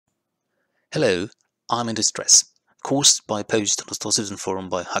Hello, I'm in distress. Caused by a post on the Star Citizen forum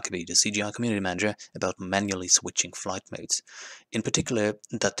by Huckabee, the CGI community manager, about manually switching flight modes. In particular,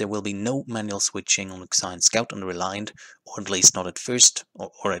 that there will be no manual switching on Science Scout and Reliant, or at least not at first,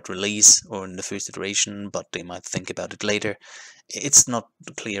 or at release, or in the first iteration, but they might think about it later. It's not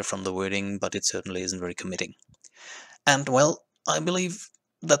clear from the wording, but it certainly isn't very committing. And, well, I believe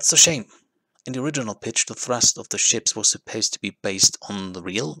that's a shame. In the original pitch, the thrust of the ships was supposed to be based on the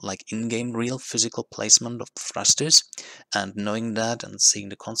real, like in-game real physical placement of the thrusters, and knowing that and seeing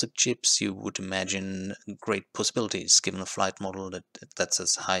the concept chips, you would imagine great possibilities given a flight model that's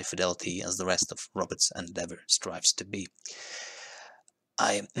as high fidelity as the rest of Robert's Endeavour strives to be.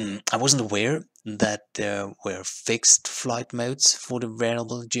 I wasn't aware that there were fixed flight modes for the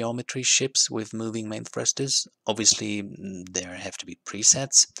variable geometry ships with moving main thrusters. Obviously, there have to be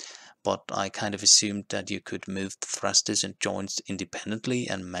presets, but I kind of assumed that you could move the thrusters and joints independently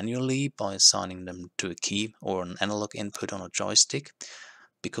and manually by assigning them to a key or an analog input on a joystick,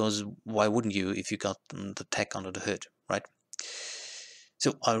 because why wouldn't you if you got the tech under the hood, right?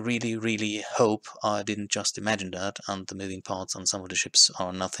 So I really hope I didn't just imagine that and the moving parts on some of the ships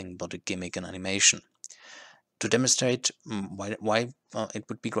are nothing but a gimmick and animation. To demonstrate why it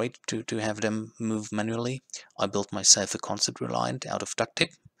would be great to have them move manually, I built myself a concept Reliant out of duct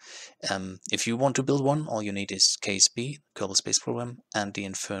tape. If you want to build one, all you need is KSP, Kerbal Space Program, and the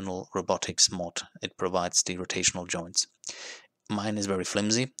Infernal Robotics mod. It provides the rotational joints. Mine is very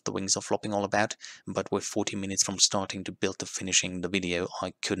flimsy, the wings are flopping all about, but with 40 minutes from starting to build to finishing the video,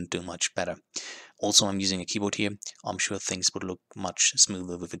 I couldn't do much better. Also, I'm using a keyboard here. I'm sure things would look much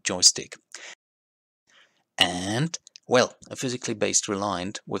smoother with a joystick. And, well, a physically based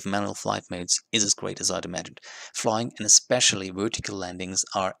Reliant with manual flight modes is as great as I'd imagined. Flying, and especially vertical landings,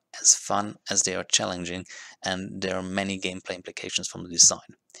 are as fun as they are challenging, and there are many gameplay implications from the design.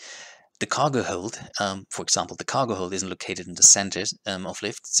 The cargo hold, for example, the cargo hold isn't located in the center of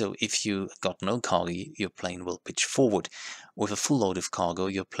lift, so if you got no cargo, your plane will pitch forward. With a full load of cargo,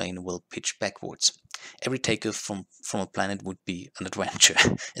 your plane will pitch backwards. Every takeoff from a planet would be an adventure,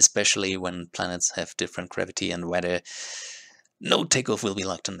 especially when planets have different gravity and weather. No takeoff will be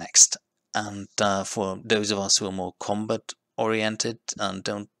like the next. And for those of us who are more combat oriented and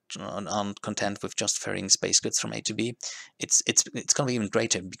aren't content with just ferrying space goods from A to B, it's going to be even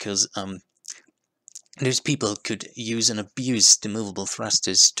greater because those people could use and abuse the movable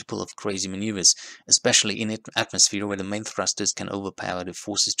thrusters to pull off crazy maneuvers, especially in atmosphere where the main thrusters can overpower the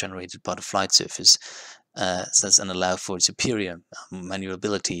forces generated by the flight surface, and allow for superior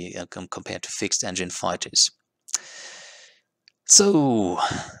maneuverability compared to fixed engine fighters. So,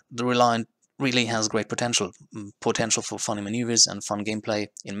 the Reliant really has great potential for funny maneuvers and fun gameplay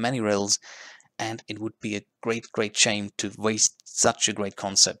in many roles, and it would be a great shame to waste such a great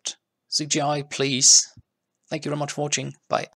concept. CGI, please. Thank you very much for watching. Bye.